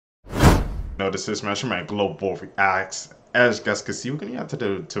No, this is Smash Man globoireactz. As you guys can see, we're gonna get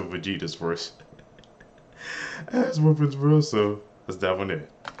to VEGETA'S first. Ass whoopings, bro. So let's dive on it.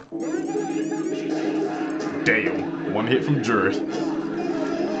 Damn, one hit from Jared.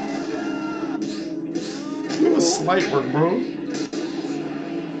 It was slight work, bro.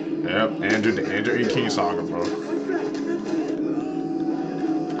 Yep, Andrew E. King saga, bro.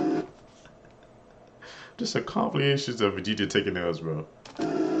 Just a complications of Vegeta taking L's, bro.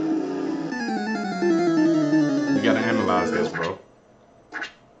 You gotta analyze this, bro.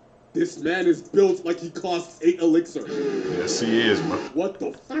 This man is built like he costs 8 elixir. Yes, he is, bro. What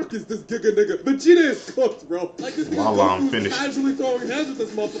the fuck is this giga nigga? Vegeta is cooked, bro. Like this nigga casually throwing hands with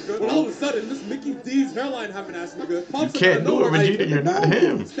this motherfucker. When all of a sudden, this Mickey D's hairline having ass nigga pops you can't do it, Vegeta. You're not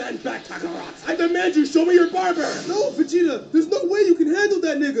him. Stand back, Kakarot. I demand you show me your barber. No, Vegeta. There's no way you can handle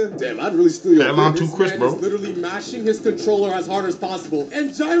that nigga. Damn, I'd really steal your hairline too crisp, bro. He's literally mashing his controller as hard as possible.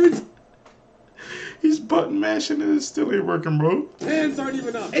 And Jiren's... He's button mashing and it still ain't working, bro. Hands aren't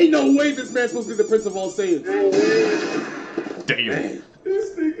even up. Ain't no way this man's supposed to be the Prince of All Saiyans. Damn. Man.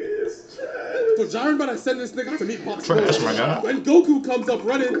 This nigga is trash. So Jiren about to send this nigga to meet Pop Trash, my guy. When Goku comes up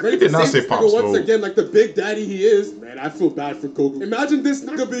running, ready to save this nigga once again like the big daddy he is. Man, I feel bad for Goku. Imagine this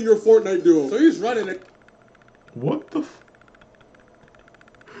nigga being your Fortnite duo. So he's running and... What the f...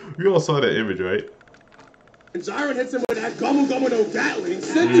 You all saw that image, right? And Jiren hits him with that Gomu no Gatling.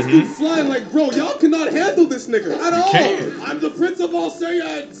 Sent this dude flying like, bro, y'all cannot handle this nigga at all. I'm the Prince of All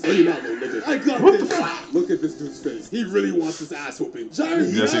Saiyans. Lay him out, little nigga. I got this. Look at this dude's face. He really wants this ass whooping.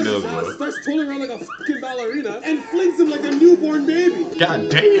 Jiren starts twirling around like a fucking ballerina and flings him like a newborn baby. God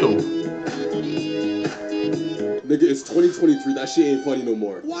damn. Nigga, it's 2023. That shit ain't funny no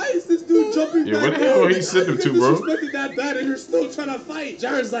more. Why is this dude jumping back? What the hell he sent him to, bro? Disrespected that bad and you're still trying to fight.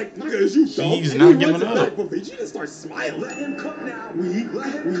 Jaren's like, nigga, is you dumb? He's not giving up. But Vegeta starts smiling. Let him come now. We.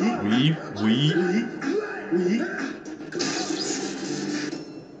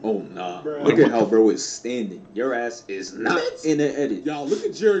 Oh nah. Bro. Look at how bro is standing. Your ass is not in the edit. Y'all look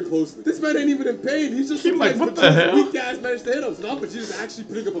at Jiren closely. This man ain't even in pain. He's just like, what the hell? Weak ass managed to hit him. So now Vegeta's actually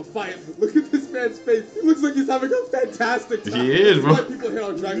putting up a fight. Look at this man's face. He looks like he's having a fantastic time. He is, bro. Why people hate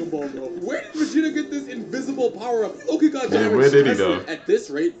on Dragon Ball, bro? Where did Vegeta get this invisible power up? Look at God. Yeah, where did he though? At this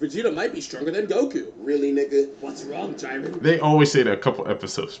rate, Vegeta might be stronger than Goku. Really, nigga? What's wrong, Jiren? They always say that a couple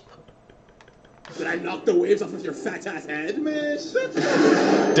episodes. Did I knock the waves off of your fat ass head? Man, shut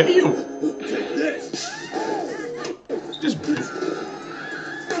up. Damn. Take this. Just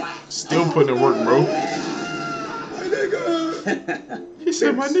still putting in work, bro. My nigga. He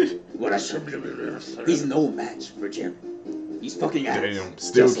said my nigga. What I should be. He's no match for Jiren. He's fucking ass. Damn,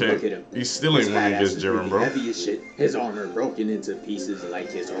 still just can't. Look at him. He still ain't winning against Jiren, bro. Heavy as shit. His armor broken into pieces like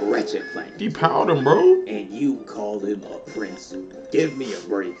his wretched plank. He powered him, bro. And you call him a prince. Give me a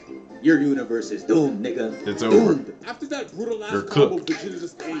break. Your universe is doomed, nigga. It's over. Doomed. After that brutal ass combo Vegeta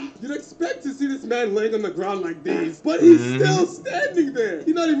just ate, you'd expect to see this man laying on the ground like these, but he's still standing there.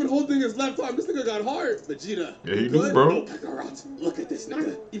 He's not even holding his left arm. This nigga got heart. Vegeta. Yeah, he do, bro. No, Kakarot. Look at this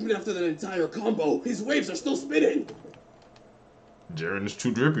nigga. Even after that entire combo, his waves are still spinning. Jiren is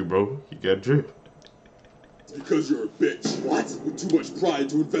too drippy, bro. He got drip. Because you're a bitch. What? With too much pride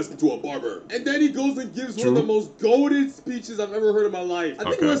to invest into a barber. And then he goes and gives one of the most goated speeches I've ever heard in my life. I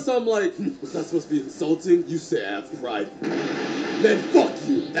think it was some like, was that supposed to be insulting? You say I have pride. Then fuck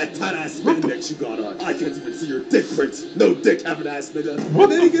you. That tight ass spandex you got on. I can't even see your dick print. No dick having ass nigga. And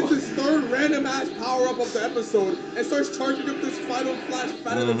then he gets this third random ass power up of the episode and starts charging up this final flash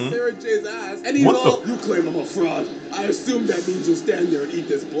fatter than Sarah J's ass. And he's all, you claim I'm a fraud. I assume that means you'll stand there and eat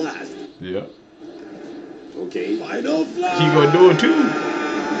this blast. Yeah. Okay. Final flash! He gonna do it too.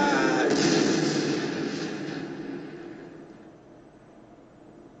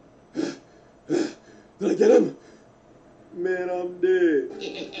 Did I get him? Man, I'm dead.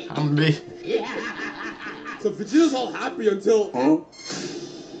 I'm dead. So Vegeta's all happy until... Huh?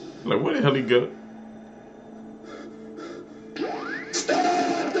 Like, where the hell he go?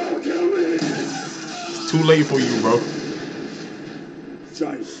 Stop! Don't kill me! It's too late for you, bro.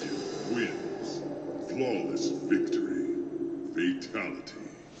 Giant. Wins. Flawless victory. Fatality.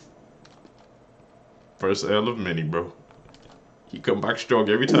 First L of many, bro. He come back strong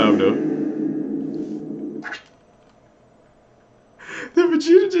every time, though. The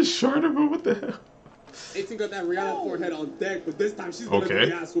Vegeta just shot him, bro. What the hell? 18 got that Rihanna forehead on deck, but this time she's gonna do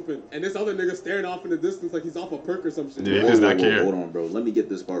the ass whooping. And this other nigga staring off in the distance like he's off a perk or some shit. Yeah, he does not care. Hold on, bro. Let me get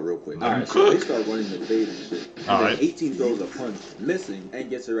this part real quick. Alright, so they start running the fade and shit. And then 18 throws a punch, missing, and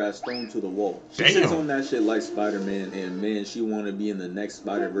gets her ass thrown to the wall. She sits on that shit like Spider-Man, and man, she wanna be in the next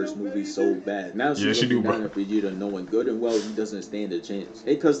Spider-Verse movie so bad. Now she's looking down at Vegeta knowing good and well he doesn't stand a chance.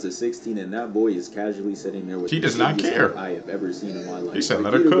 It cuts to 16 and that boy is casually sitting there with he does not care. I have ever seen in my life. He said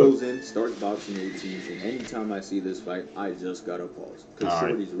let her Vegeta cook. goes in, starts boxing 18, and anytime I see this fight, I just gotta pause. Cause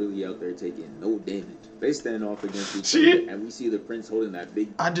Shorty's really out there taking no damage. They stand off against each other, and we see the Prince holding that big...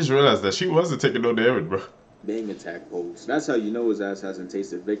 I just realized that she wasn't taking no damage, bro. Bang attack pose. That's how you know his ass hasn't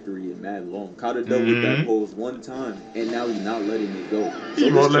tasted victory in mad long. Caught a double with that pose one time, and now he's not letting it go. So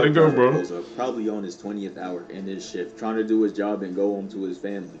he won't let it go, bro. Probably on his 20th hour in his shift, trying to do his job and go home to his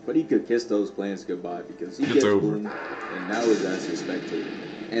family. But he could kiss those plans goodbye because he gets boomed, and now his ass is spectating.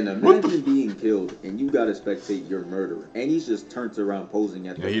 And imagine being killed, and you gotta spectate your murderer, and he's just turns around posing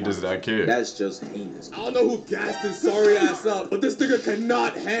at the he does not care. That's just heinous. I don't know who gassed his sorry ass up, but this nigga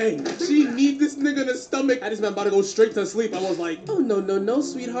cannot hang. She need this nigga in the stomach. I just man about to go straight to sleep. I was like, oh no,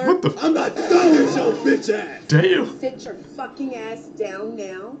 sweetheart. I'm not done with your bitch ass. Damn. Sit your fucking ass down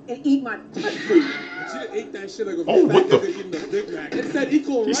now and eat my butt food. She done ate that shit like a fat nigga eating a Big Mac. It said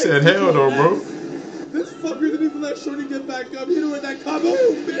equal rights. He said hell no, bro. This fucker didn't even let Shorty get back up. Hit her with that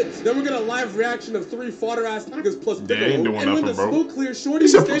kaboom, bitch. Then we're gonna live reaction of 3 fodder ass niggas plus Piccolo. Ain't doing and when the smoke clears,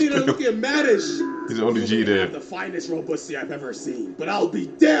 Shorty's standing there looking maddish. He's the only G there. The finest Robussy I've ever seen. But I'll be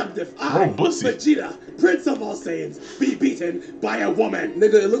damned if I, Vegeta, Prince of all Saiyans, be beaten by a woman.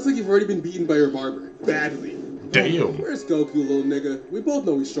 Nigga, it looks like you've already been beaten by your barber. Badly. Damn. Where's Goku, little nigga? We both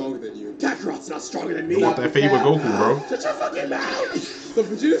know he's stronger than you. Kakarot's not stronger than me. You want that favor Goku, bro? Shut your fucking mouth! So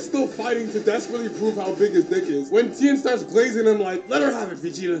Vegeta's still fighting to desperately prove how big his dick is. When Tien starts glazing him like, let her have it,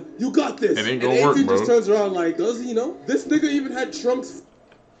 Vegeta. You got this. It ain't gonna work, bro. just turns around like, does he know? This nigga even had Trunks.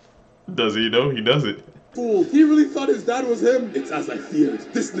 Does he know? He doesn't. Fool. He really thought his dad was him. It's as I feared.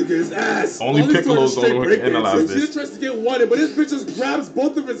 This nigga is ass. Only Piccolo's the only one who can analyze this. Vegeta tries to get one, but his bitch just grabs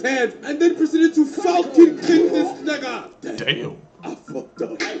both of his hands and then proceeded to Falcon kick this nigga. Damn. I fucked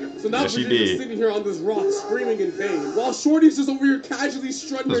up. So now Vegeta's sitting here on this rock screaming in pain, while Shorty's just over here casually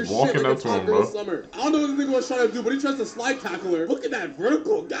strutting her shit like it's hot girl summer. I don't know what the nigga was trying to do, but he tries to slide tackle her. Look at that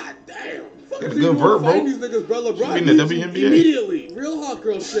vertical, goddamn. Fuck is he doing fighting these niggas, bro? LeBron the WNBA. Immediately. Real hot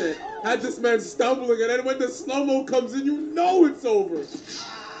girl shit. Had this man stumbling, and then when the slow-mo comes in, you know it's over.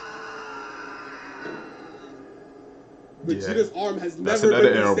 Vegeta's arm has never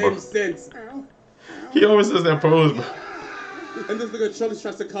been the same since. He always does that pose, bro. And this nigga Trunks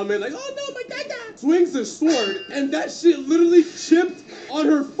tries to come in like, oh no, my dad! Swings his sword, and that shit literally chipped on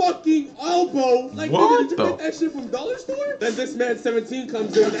her fucking elbow. Like, nigga, did you get that shit from Dollar Store? Then this man 17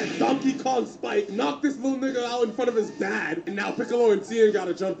 comes in, that Donkey Kong spike, knocked this little nigga out in front of his dad, and now Piccolo and Tien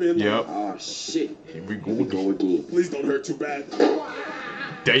gotta jump in. Yep. Oh shit. Here we go again. Please don't hurt too bad.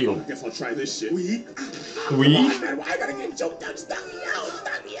 Damn. I guess I'll try this shit. We? Man, why I gotta get choked out? Stop me out!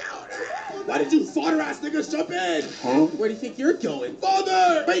 Stop me out! Why did you fodder ass niggas jump in? Huh? Where do you think you're going?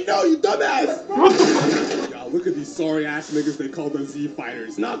 Father! Wait, no, you dumbass! Yo, look at these sorry ass niggas they call the Z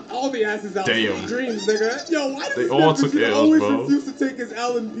fighters. Knock all the asses out of dreams, nigga. Yo, why does Vegeta always refuse to take his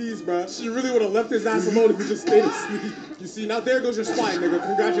L and P's, bro? She really would have left his ass alone if he just stayed asleep. You see, now there goes your spine, nigga.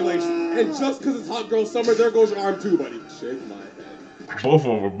 Congratulations. And just because it's hot girl summer, there goes your arm too, buddy. Shake my head. Both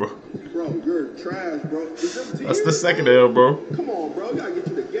of them, bro. Bro, you're trash, bro. That's the second L, bro. Come on, bro. You gotta get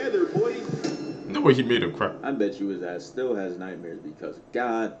you together, boy. No way he made him cry. I bet you his ass still has nightmares because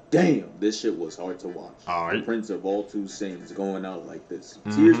god damn, this shit was hard to watch. The Prince of all two Saiyans going out like this.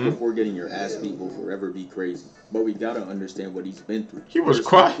 Tears before getting your ass beat will forever be crazy. But we gotta understand what he's been through. He was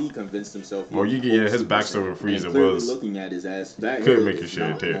crying. He convinced himself. Well, you get his backstory with Frieza was looking at his ass. That could make your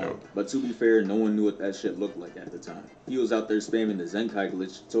shit tear. But to be fair, no one knew what that shit looked like at the time. He was out there spamming the Zenkai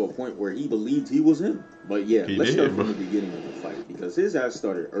glitch to a point where he believed he was him. But yeah, let's start from the beginning of the fight because his ass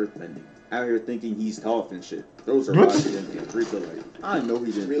started earthbending. Out here thinking he's tough and shit. Throws a rock at him and Frieza like, I know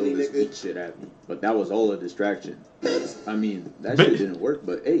he didn't throw this weak shit at me. But that was all a distraction. I mean, that shit didn't work,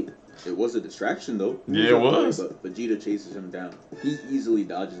 but hey, it was a distraction though. Yeah, it was. But Vegeta chases him down. He easily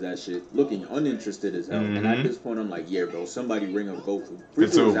dodges that shit, looking uninterested as hell. And at this point, I'm like, yeah, bro, somebody ring up Goku.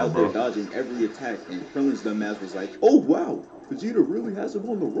 Frieza was out there dodging every attack, and Krillin's dumbass was like, oh wow, Vegeta really has him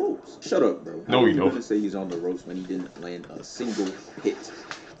on the ropes. Shut up, bro. No, he don't. don't. Gonna say he's on the ropes when he didn't land a single hit.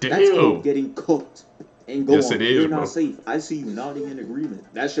 Damn. That's called getting cooked. And go on, it is, you're bro. not safe. I see you nodding in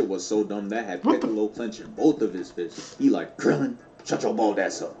agreement. That shit was so dumb that had Piccolo clenching both of his fists. He like, Krillin, shut your bald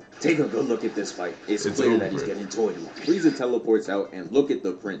ass up. Take a good look at this fight. It's clear that he's getting toyed with. Frieza teleports out and look at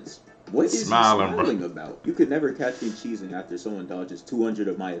the Prince. What is smiling, he smiling about? You could never catch me cheesing after someone dodges 200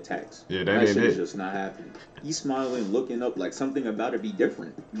 of my attacks. Yeah, that ain't shit it. is just not happening. He's smiling, looking up like something about to be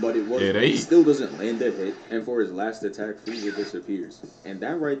different. But it wasn't. It ain't. He still doesn't land a hit, and for his last attack, Frieza disappears. And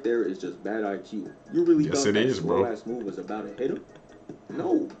that right there is just bad IQ. You really thought that slow-ass move was about to hit him?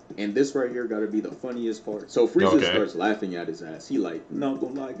 No. And this right here gotta be the funniest part. So Frieza starts laughing at his ass. He like, not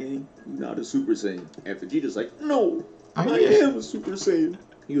gonna lie, gang, you not a Super Saiyan. And Vegeta's like, no, I am a Super Saiyan.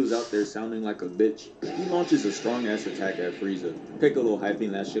 He was out there sounding like a bitch. He launches a strong-ass attack at Frieza. Piccolo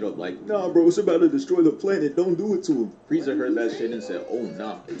hyping that shit up like, nah, bro, it's about to destroy the planet. Don't do it to him. Frieza heard that shit and said, oh,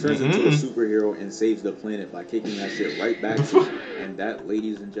 nah. Turns into a superhero and saves the planet by kicking that shit right back to him. And that,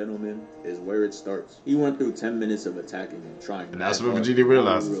 ladies and gentlemen, is where it starts. He went through 10 minutes of attacking and trying. And that's what Vegeta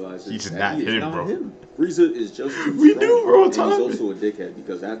realizes. He did not hit him, bro. Frieza is just too we strong. do, bro. And he's also a dickhead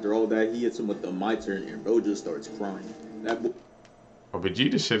because after all that, he hits him with the my turn and bro just starts crying. That boy. Oh,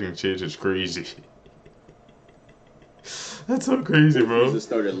 Vegeta's shedding shit is crazy. That's so crazy, bro. Frieza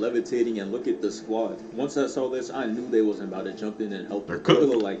started levitating and look at the squad. Once I saw this, I knew they wasn't about to jump in and help. They're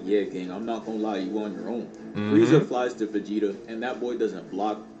like, yeah, gang, I'm not gonna lie, you on your own. Frieza flies to Vegeta, and that boy doesn't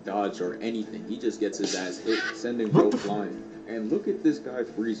block, dodge, or anything. He just gets his ass hit, sending bro flying. And look at this guy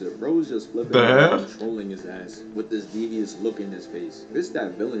Frieza. Bro's just flipping around and trolling his ass with this devious look in his face. This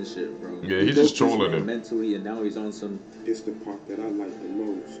that villain shit, bro. Yeah, he's just trolling him mentally, and now he's on some. It's the part that I like the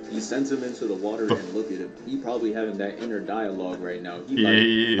most. He sends him into the water and look at him. He probably having that inner dialogue right now. He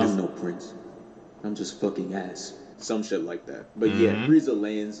like, I'm no prince. I'm just fucking ass. Some shit like that. But yeah, Frieza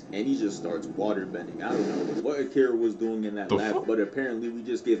lands and he just starts water bending. I don't know what Akira was doing in that lab, but apparently we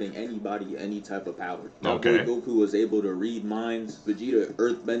just giving anybody any type of power. Now boy Goku was able to read minds, Vegeta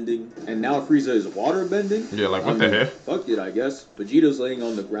earth bending, and now Frieza is water bending? Yeah, like what the heck? Fuck it, I guess. Vegeta's laying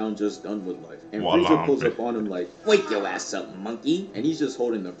on the ground just done with life. And Frieza pulls up on him like, wake your ass up, monkey. And he's just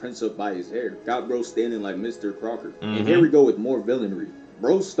holding the prince up by his hair. Got bro standing like Mr. Crocker. And here we go with more villainry.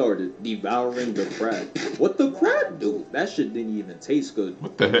 Bro started devouring the crab. What the crab do? That shit didn't even taste good.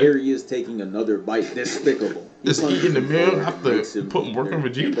 What the heck? Here he is taking another bite. Despicable. Just eating the meal after putting work on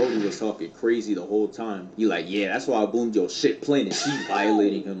Vegeta? Brody was talking crazy the whole time. He like, yeah, that's why I boomed your shit planet. She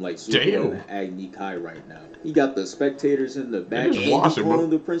violating him like Superman and Agni Kai right now. He got the spectators in the back and calling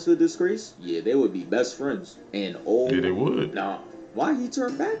the Prince of Disgrace. Yeah, they would be best friends. And yeah, they would. Nah, why he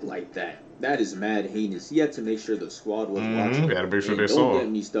turned back like that? That is mad heinous. He had to make sure the squad was watching. Gotta make sure they saw. Don't get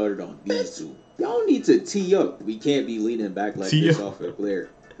me started on these two. Y'all need to tee up. We can't be leaning back like this off a glare.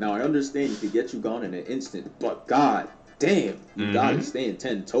 Now I understand he could get you gone in an instant, but god damn, you gotta stand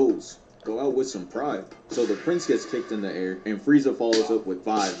 10 toes. Go out with some pride. So the prince gets kicked in the air, and Frieza follows up with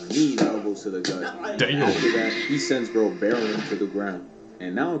 5 mean elbows to the gut. Damn. After that, he sends bro barreling to the ground.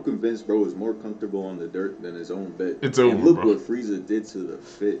 And now I'm convinced bro is more comfortable on the dirt than his own bed. It's over, and look bro. what Frieza did to the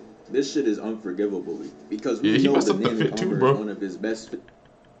fit. This shit is unforgivable because we he know messed the up the name fit of too, armor bro. is one of his best fit.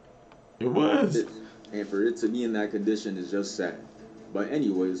 It was. And for it to be in that condition is just sad. But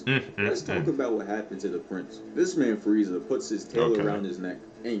anyways, let's talk about what happened to the prince. This man Frieza puts his tail around his neck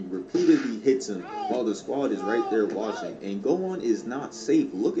and repeatedly hits him while the squad is right there watching. And Gohan is not safe.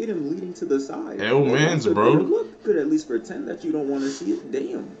 Look at him leading to the side. Hell man's, bro. Look, could at least pretend that you don't want to see it.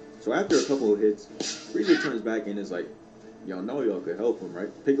 Damn. So after a couple of hits, Frieza turns back and is like, y'all know y'all could help him, right?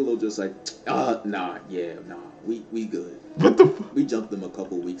 Piccolo just like, nah, we good. What the fuck? We jumped him a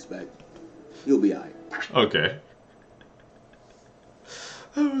couple weeks back. You'll be alright. Okay.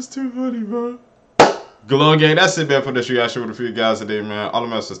 That was too funny, bro. Glogang, that's it, man, for this reaction with a few guys today, man. All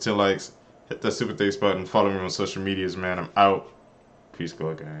I'm asking is 10 likes. Hit that super thanks button. Follow me on social medias, man. I'm out. Peace,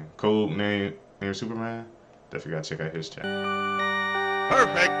 Glogang. Code name Superman. Definitely gotta check out his channel.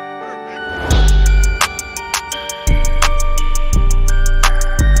 Perfect.